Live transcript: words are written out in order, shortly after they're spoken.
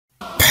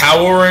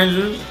Power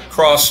Rangers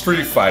cross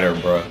Street Fighter,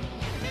 bro.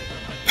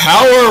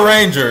 Power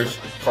Rangers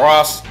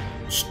cross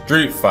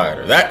Street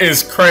Fighter. That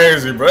is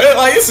crazy, bro.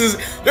 Like,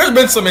 there's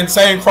been some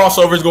insane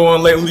crossovers going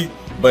on lately,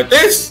 but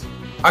this,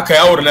 okay,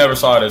 I would have never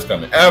saw this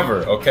coming,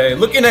 ever, okay?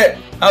 Looking at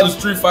how the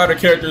Street Fighter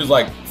characters,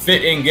 like,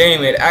 fit in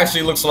game, it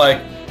actually looks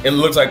like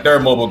their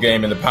mobile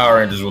game, and the Power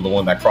Rangers were the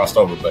one that crossed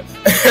over, but,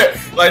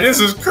 like,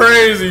 this is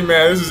crazy,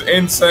 man. This is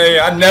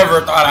insane. I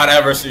never thought I'd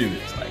ever see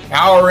this. Like,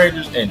 Power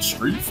Rangers and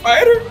Street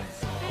Fighter?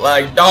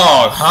 Like,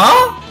 dog,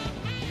 huh?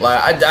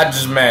 Like, I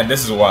just, man,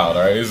 this is wild,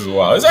 all right? This is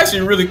wild. It's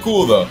actually really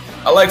cool, though.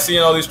 I like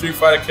seeing all these Street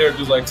Fighter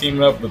characters, like,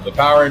 teaming up with the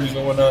Power Rangers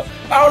and whatnot.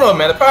 I don't know,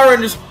 man. The Power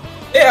Rangers,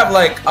 they have,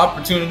 like,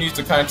 opportunities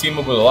to kind of team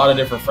up with a lot of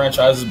different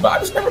franchises, but I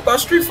just never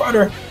thought Street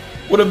Fighter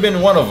would have been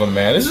one of them,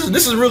 man.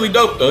 This is really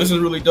dope, though. This is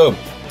really dope.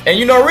 And,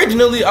 you know,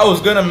 originally, I was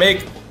going to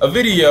make a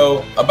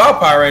video about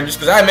Power Rangers,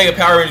 because I hadn't made a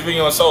Power Rangers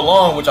video in so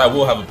long, which I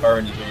will have a Power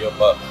Rangers video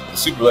about the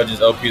Super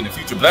Legends LP in the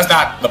future, but that's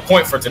not the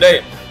point for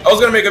today. I was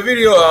going to make a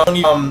video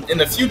in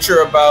the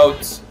future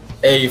about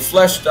a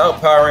fleshed out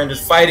Power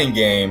Rangers fighting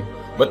game,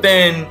 but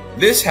then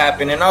this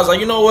happened, and I was like,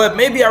 you know what,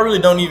 maybe I really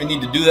don't even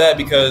need to do that,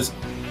 because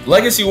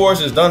Legacy Wars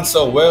has done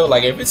so well.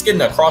 Like, if it's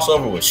getting a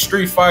crossover with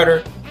Street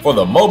Fighter for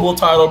the mobile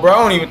title, bro,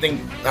 I don't even think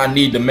I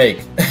need to make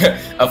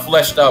a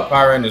fleshed out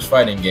Power Rangers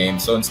fighting game.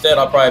 So instead,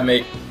 I'll probably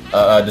make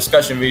a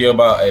discussion video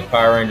about a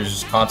Power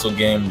Rangers console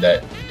game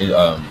that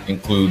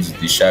includes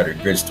the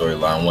Shattered Grid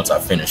storyline once I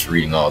finish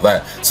reading all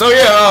that. So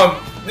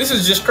yeah, this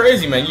is just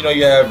crazy, man. You know,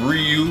 you have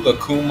Ryu,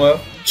 Akuma,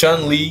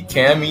 Chun-Li,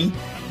 Cammy,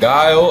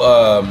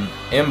 Guile,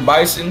 M.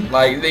 Bison.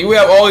 Like, we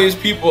have all these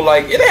people,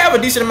 like, and they have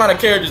a decent amount of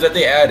characters that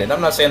they added.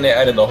 I'm not saying they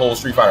added the whole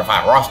Street Fighter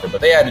V roster,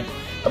 but they added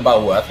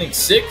about, what, I think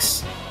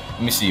 6?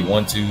 Let me see,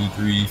 1, 2,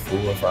 3,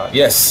 4, 5.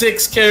 Yeah,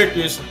 6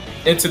 characters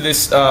into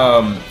this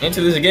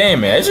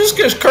game, man. It's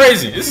just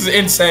crazy. This is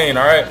insane,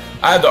 all right?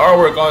 I have the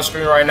artwork on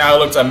screen right now. It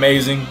looks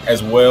amazing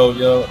as well,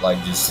 yo.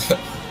 Like, just,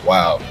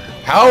 wow.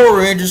 Power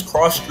Rangers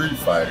cross Street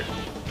Fighter.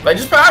 Like,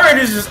 just Power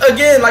Rangers, just,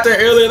 again, like I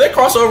said earlier, they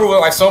cross over with,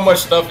 like, so much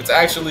stuff. It's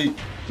actually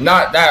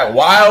not that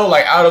wild,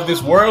 like, out of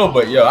this world,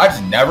 but, yo, I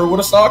just never would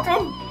have saw it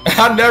coming.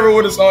 I never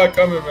would have saw it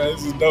coming, man.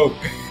 This is dope.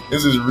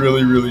 This is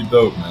really, really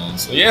dope, man.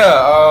 So,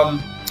 yeah,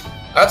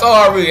 that's all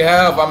I really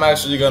have. I'm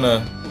actually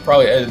gonna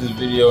probably edit this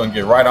video and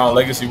get right on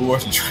Legacy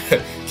Wars and try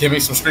to give me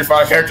some Street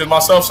Fighter characters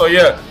myself. So,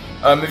 yeah,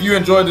 if you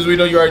enjoyed this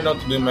video, you already know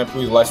what to do, man.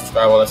 Please like,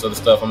 subscribe, all that sort of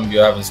stuff. I'm gonna be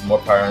having some more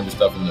Power Ranger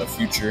stuff in the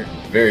future,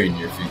 in the very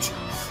near future.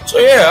 So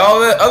yeah, all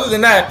that. Other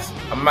than that,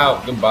 I'm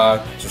out. Goodbye.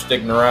 Thanks for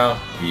sticking around.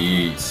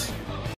 Peace.